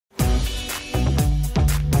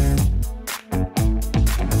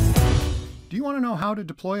know how to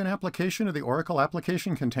deploy an application to the Oracle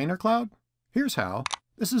Application Container Cloud? Here's how.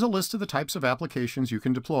 This is a list of the types of applications you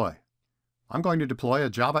can deploy. I'm going to deploy a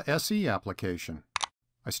JavaSE application.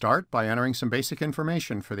 I start by entering some basic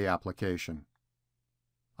information for the application.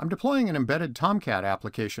 I'm deploying an embedded Tomcat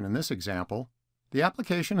application in this example. The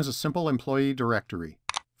application is a simple employee directory.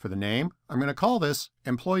 For the name, I'm going to call this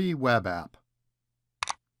Employee Web App.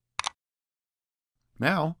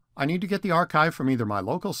 Now, I need to get the archive from either my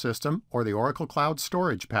local system or the Oracle Cloud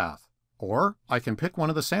storage path, or I can pick one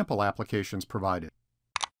of the sample applications provided.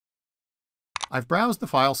 I've browsed the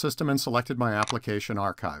file system and selected my application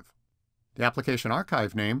archive. The application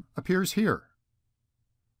archive name appears here.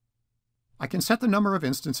 I can set the number of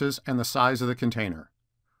instances and the size of the container.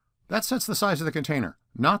 That sets the size of the container,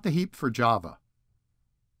 not the heap for Java.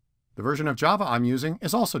 The version of Java I'm using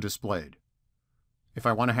is also displayed. If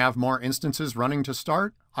I want to have more instances running to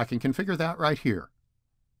start, I can configure that right here.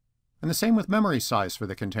 And the same with memory size for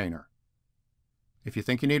the container. If you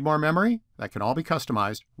think you need more memory, that can all be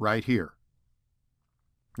customized right here.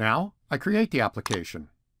 Now, I create the application.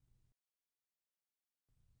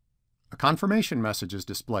 A confirmation message is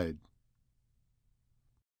displayed.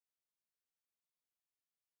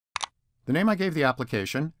 The name I gave the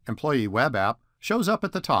application, Employee Web App, shows up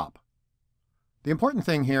at the top. The important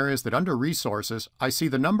thing here is that under Resources, I see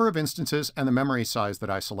the number of instances and the memory size that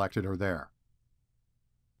I selected are there.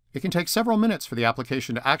 It can take several minutes for the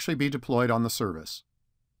application to actually be deployed on the service.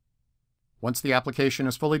 Once the application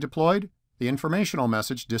is fully deployed, the informational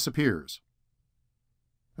message disappears.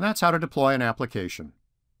 And that's how to deploy an application.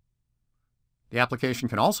 The application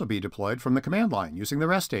can also be deployed from the command line using the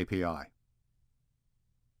REST API.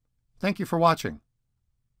 Thank you for watching.